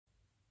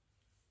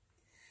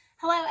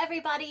Hello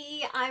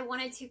everybody, I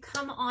wanted to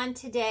come on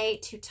today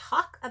to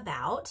talk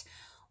about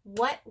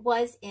what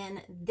was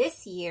in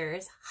this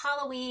year's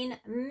Halloween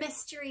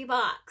mystery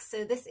box.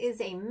 So this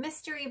is a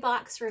mystery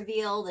box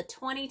reveal, the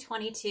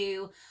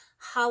 2022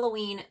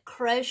 Halloween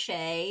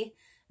crochet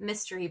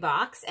mystery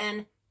box.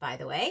 And by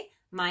the way,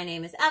 my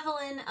name is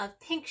Evelyn of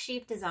Pink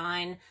Sheep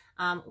Design.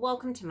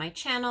 Welcome to my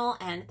channel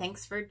and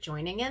thanks for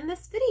joining in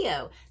this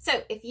video.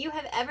 So if you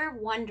have ever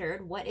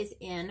wondered what is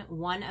in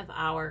one of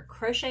our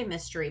crochet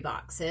mystery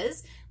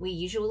boxes, we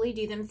usually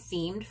do them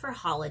themed for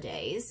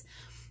holidays.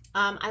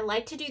 I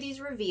like to do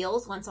these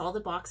reveals once all the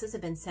boxes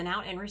have been sent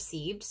out and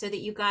received so that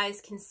you guys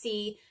can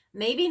see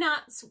maybe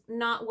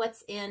not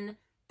what's in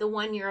the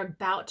one you're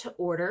about to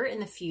order in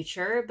the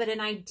future, but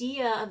an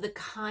idea of the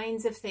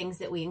kinds of things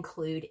that we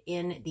include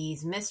in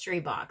these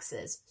mystery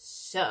boxes.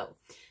 So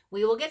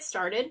we will get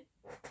started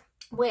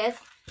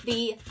with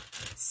the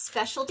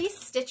specialty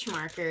stitch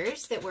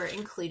markers that were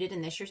included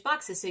in this year's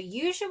boxes. So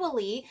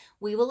usually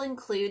we will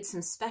include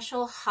some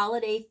special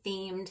holiday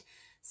themed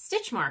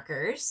stitch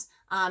markers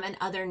and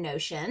other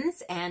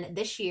notions. And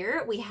this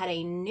year we had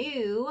a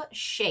new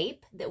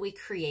shape that we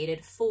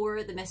created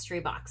for the mystery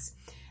box,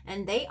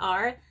 and they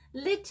are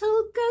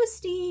little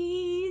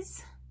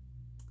ghosties.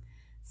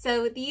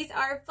 So these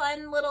are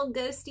fun little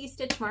ghosty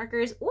stitch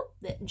markers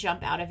that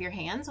jump out of your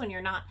hands when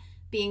you're not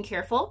being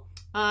careful.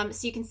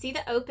 So you can see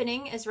the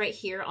opening is right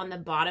here on the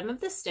bottom of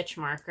the stitch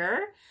marker.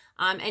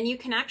 And you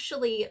can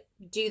actually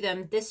do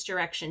them this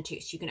direction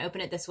too. So you can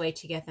open it this way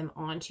to get them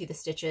onto the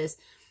stitches.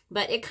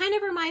 But it kind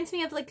of reminds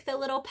me of like the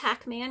little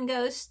Pac-Man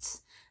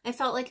ghosts. I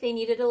felt like they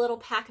needed a little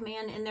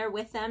Pac-Man in there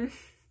with them.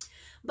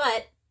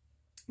 But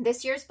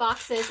this year's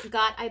boxes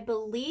got, I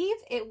believe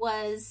it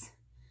was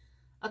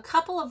a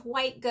couple of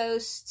white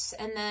ghosts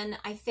and then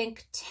I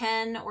think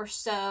 10 or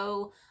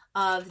so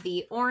of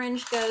the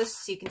orange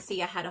ghosts. So you can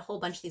see I had a whole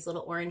bunch of these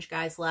little orange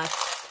guys left.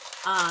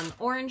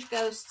 Orange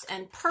ghosts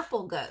and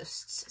purple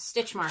ghosts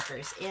stitch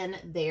markers in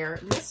their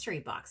mystery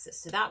boxes.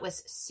 So that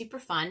was super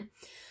fun.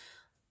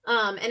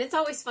 And it's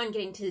always fun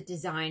getting to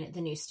design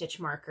the new stitch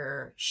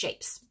marker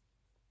shapes.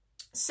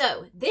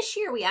 So this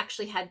year we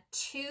actually had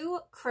 2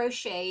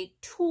 crochet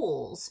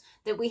tools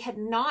that we had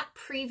not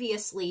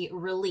previously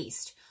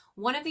released.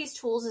 One of these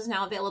tools is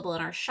now available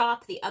in our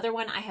shop. The other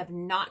one, I have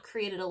not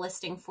created a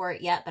listing for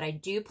it yet, but I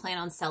do plan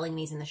on selling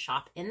these in the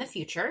shop in the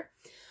future.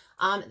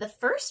 The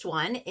first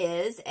one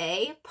is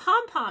a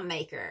pom-pom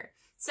maker.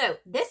 So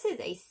this is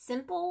a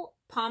simple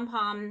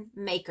pom-pom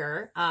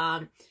maker,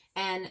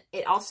 and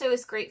it also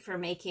is great for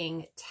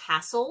making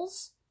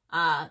tassels.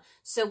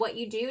 So what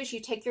you do is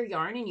you take your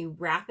yarn and you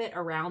wrap it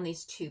around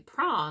these 2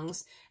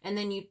 prongs, and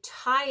then you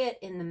tie it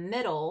in the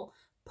middle,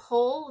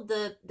 pull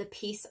the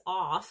piece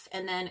off,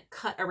 and then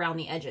cut around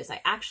the edges.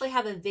 I actually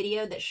have a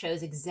video that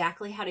shows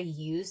exactly how to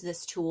use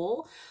this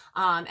tool,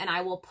 and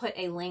I will put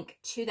a link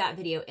to that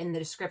video in the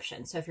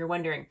description. So if you're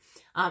wondering,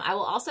 I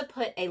will also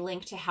put a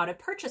link to how to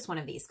purchase one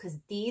of these, because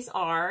these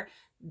are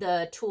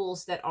the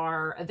tools that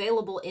are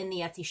available in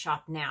the Etsy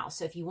shop now.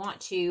 So if you want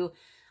to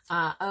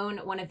own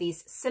one of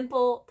these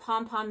simple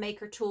pom-pom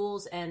maker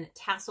tools and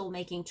tassel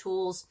making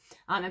tools,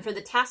 and for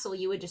the tassel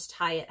you would just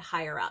tie it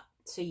higher up.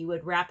 So you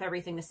would wrap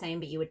everything the same,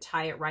 but you would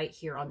tie it right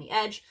here on the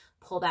edge,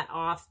 pull that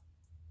off,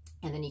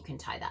 and then you can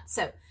tie that.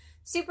 So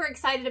super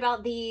excited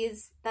about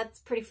these. That's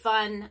pretty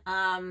fun.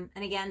 And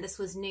again, this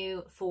was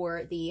new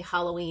for the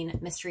Halloween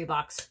Mystery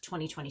Box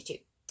 2022.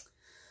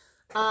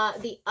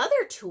 The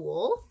other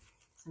tool,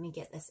 let me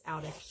get this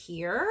out of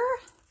here.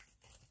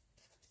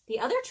 The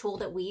other tool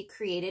that we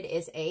created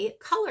is a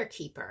color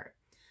keeper.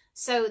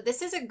 So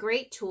this is a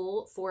great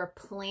tool for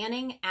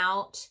planning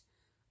out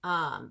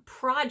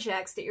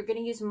projects that you're going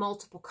to use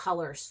multiple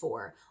colors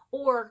for,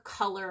 or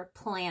color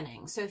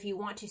planning. So if you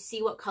want to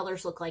see what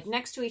colors look like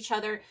next to each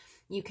other,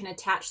 you can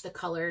attach the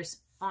colors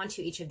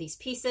onto each of these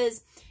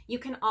pieces. You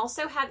can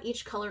also have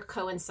each color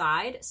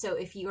coincide. So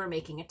if you are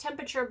making a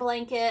temperature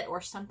blanket or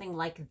something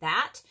like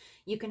that,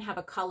 you can have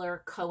a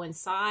color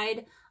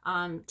coincide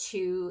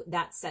to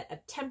that set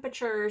of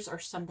temperatures or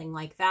something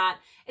like that.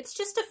 It's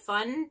just a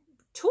fun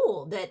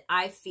tool that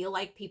I feel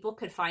like people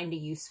could find a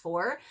use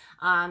for.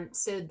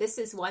 So this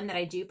is one that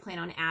I do plan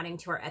on adding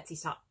to our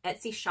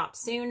Etsy shop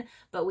soon,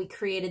 but we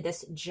created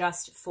this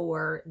just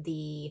for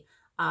the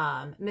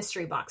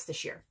mystery box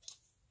this year.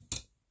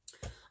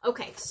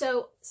 Okay,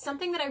 so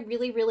something that I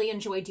really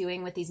enjoy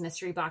doing with these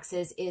mystery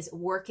boxes is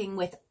working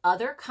with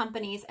other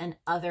companies and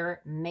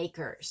other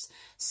makers.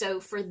 So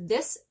for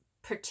this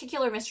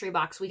particular mystery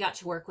box, we got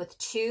to work with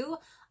 2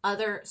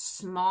 other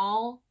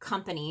small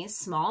companies,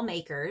 small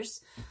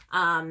makers.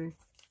 And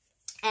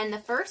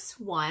the first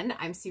one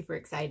I'm super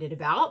excited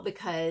about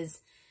because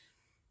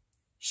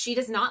she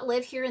does not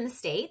live here in the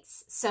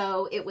States.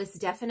 So it was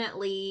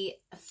definitely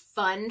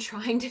fun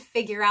trying to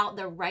figure out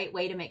the right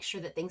way to make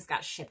sure that things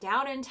got shipped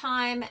out in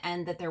time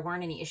and that there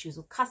weren't any issues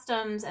with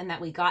customs and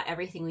that we got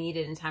everything we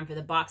needed in time for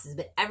the boxes.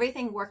 But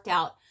everything worked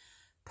out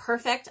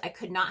perfect. I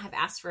could not have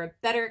asked for a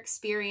better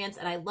experience,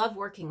 and I love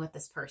working with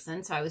this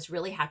person. So I was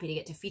really happy to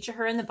get to feature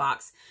her in the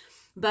box.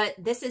 but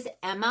this is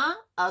Emma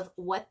of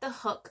What the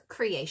Hook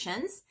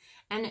Creations,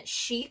 and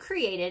she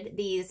created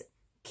these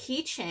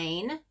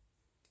keychain,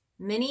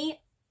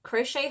 mini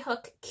crochet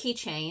hook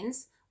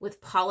keychains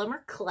with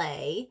polymer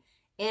clay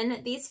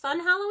in these fun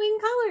Halloween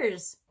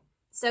colors.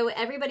 So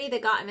everybody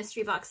that got a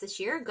mystery box this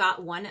year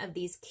got one of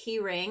these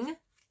keyring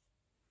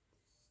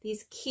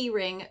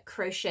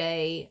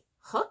crochet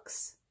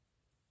hooks.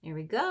 There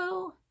we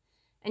go.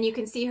 And you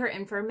can see her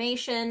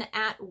information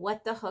at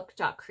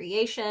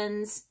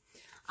whatthehook.creations.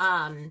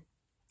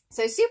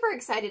 So super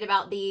excited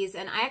about these.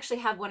 And I actually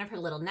have one of her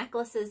little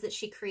necklaces that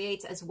she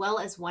creates, as well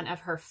as one of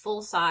her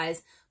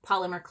full-size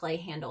polymer clay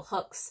handle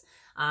hooks.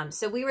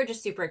 So we were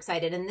just super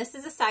excited. And this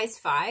is a size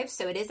 5,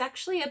 so it is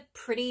actually a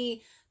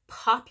pretty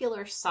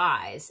popular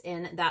size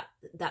in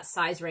that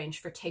size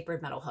range for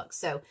tapered metal hooks.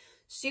 So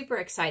super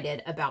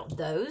excited about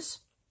those.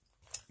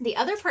 The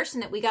other person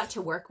that we got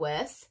to work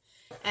with,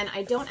 and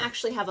I don't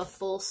actually have a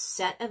full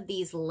set of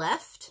these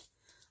left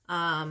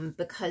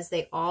because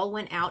they all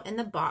went out in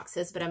the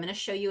boxes, but I'm going to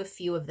show you a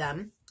few of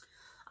them.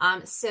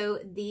 So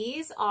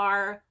these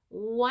are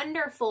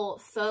wonderful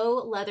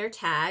faux leather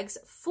tags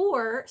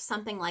for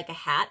something like a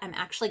hat. I'm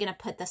actually going to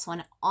put this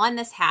one on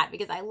this hat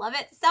because I love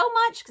it so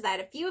much, because I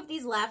had a few of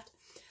these left.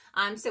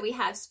 So we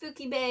have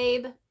Spooky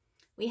Babe,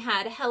 we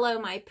had Hello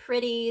My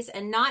Pretties,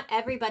 and not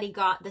everybody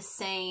got the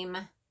same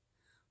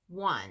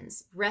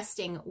ones.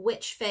 Resting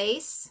Witch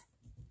Face.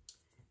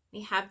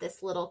 We have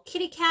this little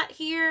kitty cat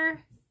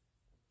here.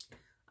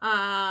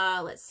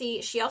 Let's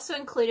see. She also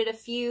included a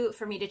few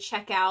for me to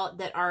check out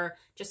that are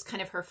just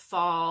kind of her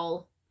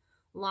fall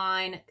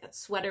line. Got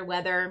Sweater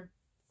Weather.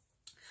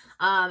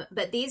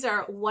 But these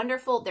are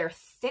wonderful. They're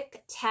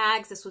thick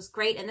tags. This was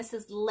great. And this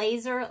is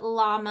Laser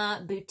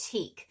Llama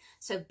Boutique.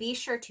 So be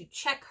sure to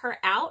check her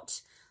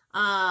out.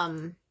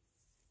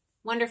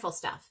 Wonderful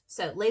stuff.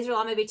 So Laser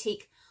Llama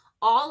Boutique.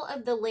 All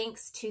of the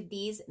links to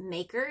these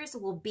makers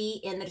will be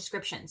in the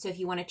description. So if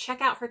you want to check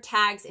out her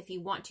tags, if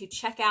you want to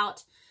check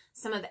out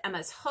some of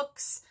Emma's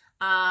hooks,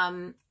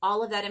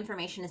 all of that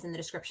information is in the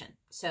description.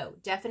 So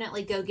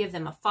definitely go give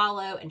them a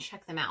follow and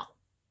check them out.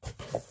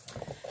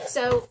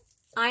 So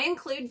I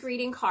include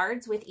greeting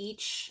cards with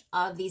each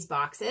of these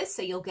boxes.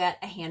 So you'll get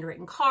a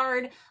handwritten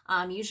card.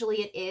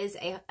 Usually it is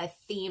a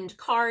themed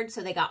card.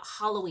 So they got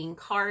Halloween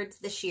cards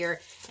this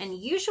year. And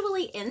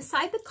usually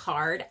inside the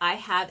card, I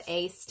have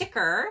a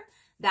sticker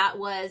that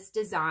was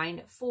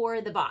designed for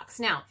the box.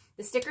 Now,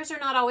 the stickers are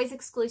not always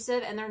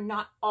exclusive and they're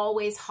not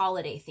always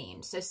holiday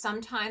themed. So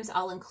sometimes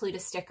I'll include a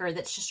sticker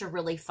that's just a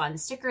really fun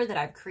sticker that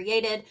I've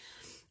created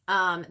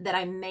that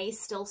I may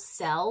still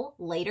sell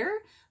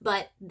later.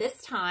 But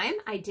this time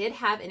I did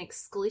have an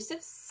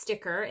exclusive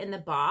sticker in the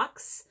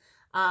box.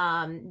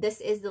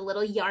 This is the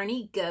little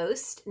Yarny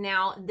Ghost.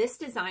 Now, this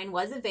design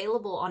was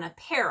available on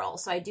apparel.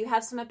 So I do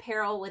have some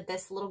apparel with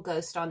this little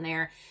ghost on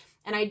there.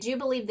 And I do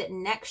believe that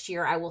next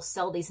year I will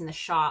sell these in the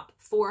shop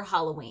for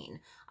Halloween.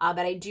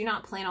 But I do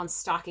not plan on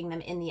stocking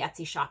them in the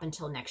Etsy shop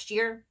until next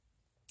year.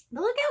 But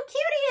look how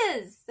cute he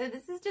is. So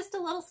this is just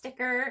a little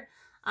sticker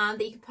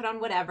that you can put on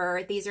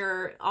whatever. These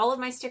are, all of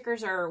my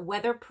stickers are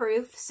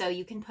weatherproof. So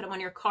you can put them on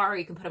your car,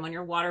 you can put them on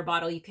your water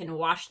bottle, you can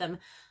wash them.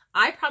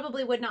 I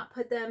probably would not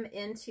put them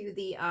into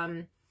the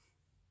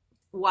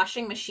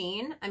washing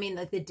machine. I mean,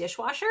 like the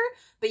dishwasher,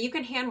 but you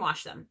can hand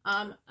wash them.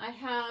 I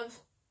have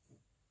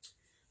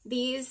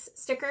these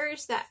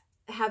stickers that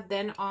have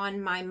been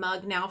on my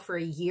mug now for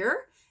a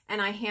year,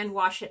 and I hand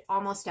wash it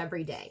almost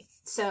every day.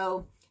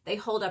 So they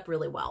hold up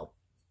really well.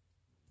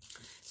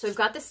 So we've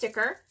got the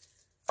sticker.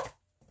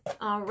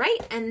 All right,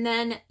 and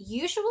then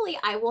usually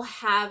I will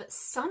have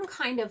some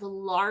kind of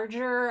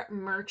larger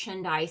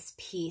merchandise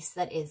piece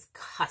that is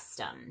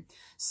custom.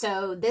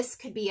 So this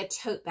could be a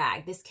tote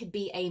bag, this could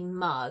be a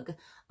mug,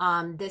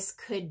 this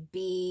could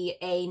be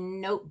a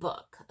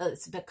notebook,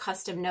 it's a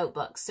custom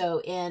notebook.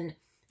 So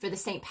for the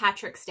St.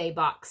 Patrick's Day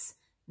box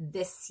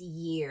this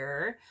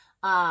year,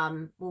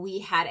 we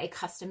had a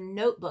custom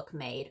notebook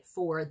made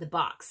for the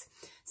box.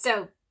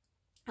 So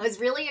I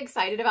was really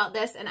excited about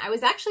this, and I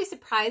was actually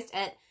surprised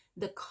at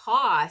the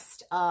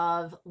cost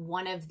of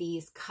one of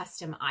these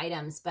custom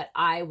items, but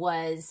I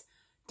was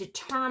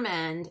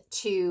determined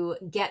to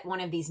get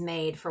one of these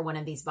made for one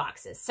of these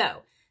boxes.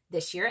 So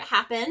this year it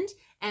happened,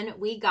 and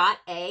we got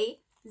a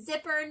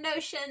Zipper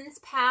Notions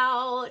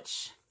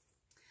pouch.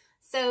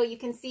 So you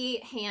can see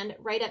hand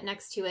right up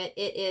next to it.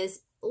 It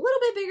is a little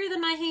bit bigger than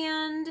my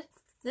hand,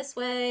 this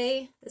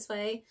way,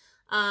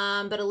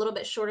 but a little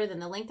bit shorter than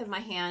the length of my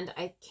hand.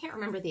 I can't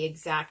remember the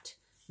exact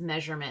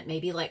measurement,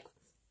 maybe like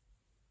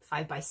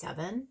 5 by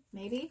 7,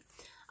 maybe.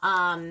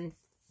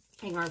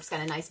 It's got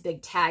a nice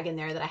big tag in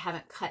there that I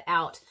haven't cut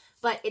out,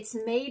 but it's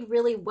made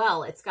really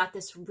well. It's got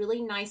this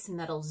really nice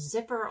metal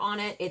zipper on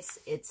it.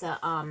 It's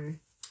a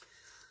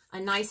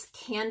nice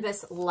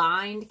canvas,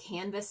 lined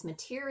canvas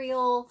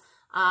material.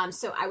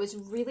 So I was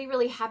really,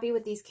 really happy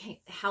with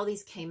how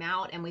these came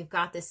out. And we've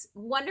got this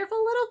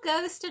wonderful little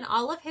ghost and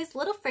all of his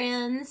little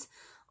friends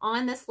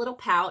on this little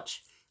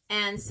pouch.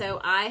 And so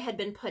I had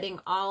been putting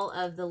all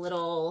of the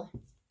little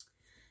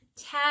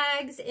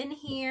tags in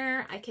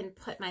here. I can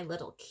put my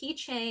little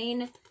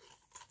keychain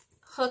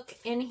hook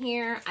in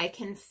here. I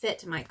can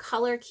fit my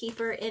color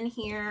keeper in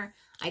here.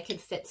 I could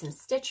fit some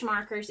stitch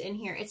markers in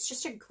here. It's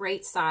just a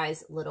great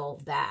size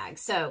little bag.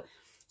 So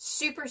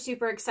super,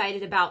 super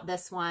excited about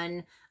this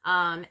one.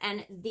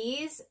 And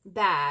these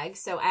bags,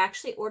 so I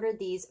actually ordered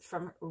these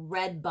from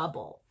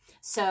Redbubble.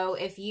 So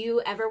if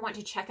you ever want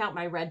to check out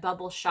my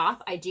Redbubble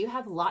shop, I do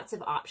have lots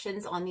of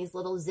options on these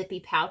little zippy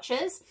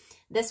pouches.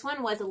 This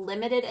one was a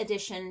limited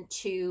edition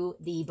to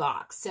the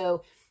box.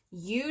 So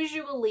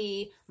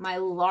usually my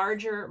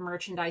larger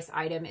merchandise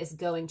item is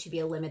going to be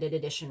a limited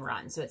edition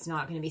run. So it's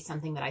not going to be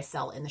something that I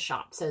sell in the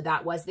shop. So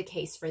that was the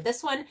case for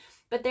this one,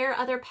 but there are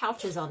other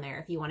pouches on there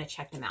if you want to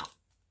check them out.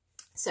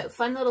 So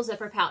fun little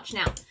zipper pouch.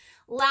 Now,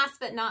 last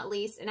but not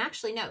least, and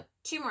actually no,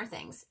 two more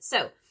things.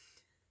 So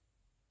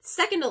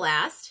second to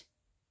last,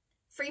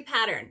 free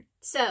pattern.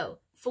 So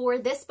for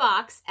this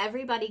box,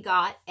 everybody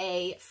got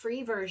a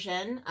free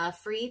version, a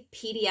free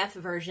PDF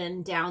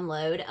version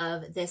download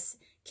of this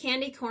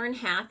candy corn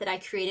hat that I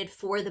created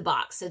for the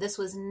box. So this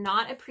was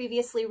not a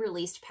previously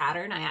released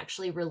pattern. I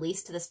actually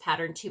released this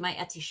pattern to my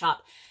Etsy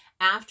shop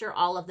after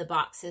all of the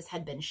boxes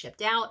had been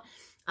shipped out.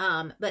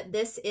 But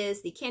this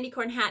is the candy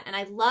corn hat, and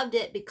I loved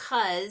it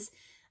because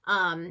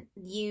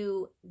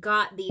you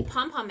got the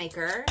pom-pom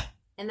maker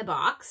in the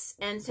box,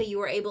 and so you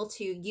were able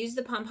to use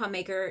the pom-pom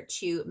maker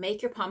to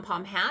make your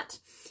pom-pom hat.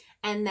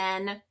 And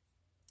then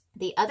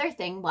the other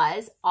thing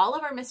was all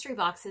of our mystery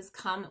boxes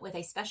come with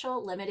a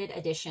special limited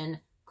edition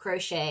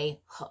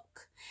crochet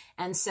hook.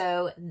 And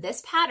so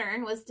this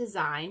pattern was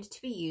designed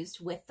to be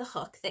used with the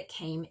hook that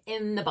came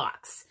in the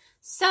box.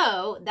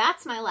 So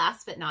that's my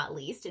last but not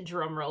least. A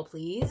drum roll,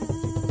 please.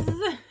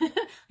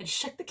 I just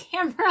shook the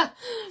camera.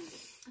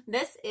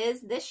 This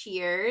is this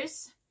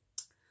year's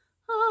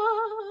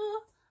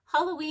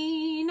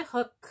Halloween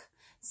hook.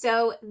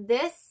 So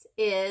this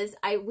is,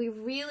 we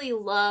really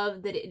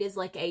love that it is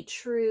like a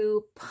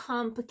true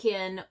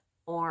pumpkin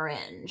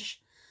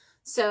orange.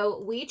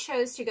 So we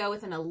chose to go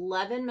with an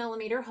 11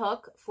 millimeter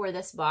hook for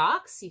this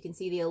box. You can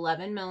see the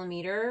 11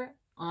 millimeter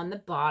on the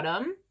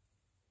bottom.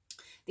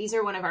 These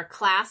are one of our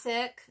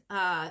classic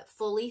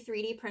fully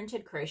 3D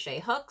printed crochet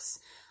hooks.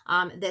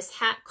 This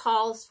hat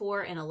calls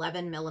for an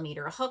 11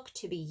 millimeter hook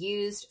to be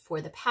used for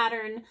the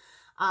pattern.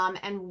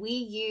 And we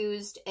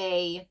used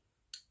an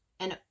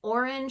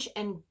orange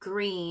and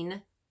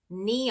green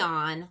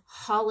neon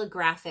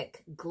holographic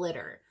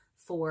glitter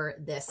for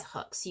this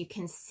hook. So you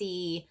can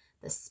see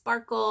the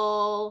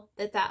sparkle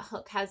that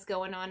hook has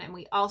going on. And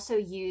we also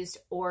used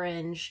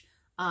orange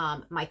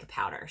mica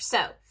powder.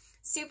 So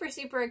super,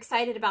 super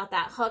excited about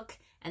that hook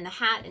and the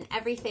hat and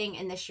everything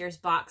in this year's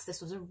box.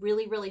 This was a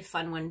really, really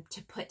fun one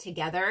to put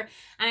together.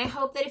 And I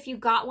hope that if you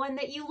got one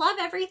that you love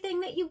everything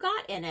that you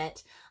got in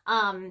it.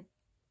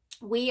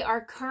 We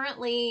are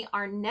currently,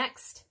 our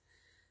next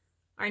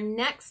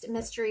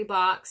mystery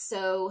box,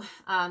 so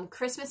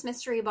Christmas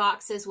mystery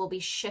boxes will be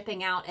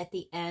shipping out at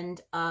the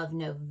end of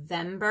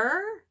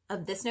November,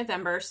 of this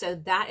November. So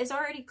that is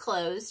already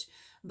closed,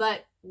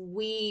 but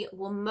we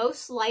will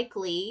most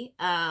likely,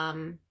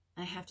 I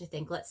have to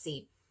think, let's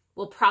see.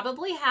 We'll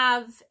probably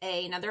have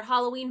another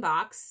Halloween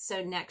box,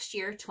 so next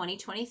year,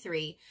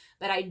 2023,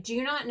 but I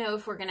do not know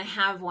if we're going to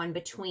have one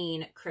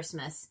between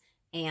Christmas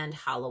and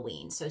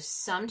Halloween. So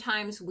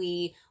sometimes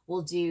we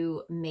will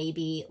do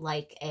maybe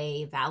like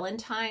a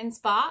Valentine's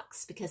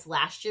box, because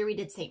last year we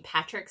did St.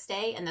 Patrick's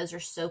Day and those are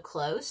so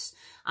close.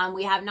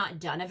 We have not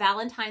done a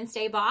Valentine's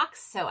Day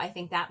box, so I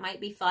think that might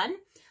be fun.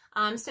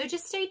 So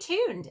just stay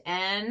tuned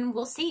and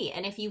we'll see.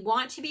 And if you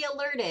want to be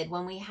alerted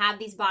when we have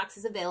these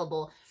boxes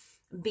available,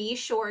 be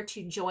sure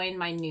to join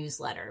my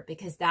newsletter,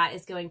 because that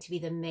is going to be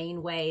the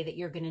main way that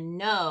you're going to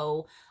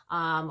know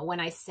when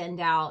I send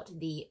out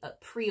the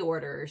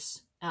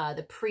pre-orders,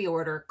 the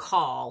pre-order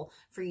call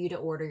for you to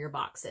order your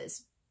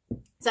boxes.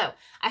 So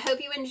I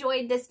hope you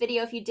enjoyed this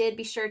video. If you did,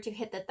 be sure to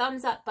hit the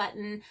thumbs up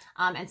button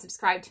and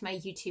subscribe to my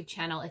YouTube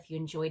channel if you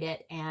enjoyed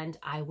it. And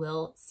I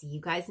will see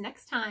you guys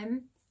next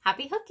time.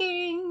 Happy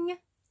hooking!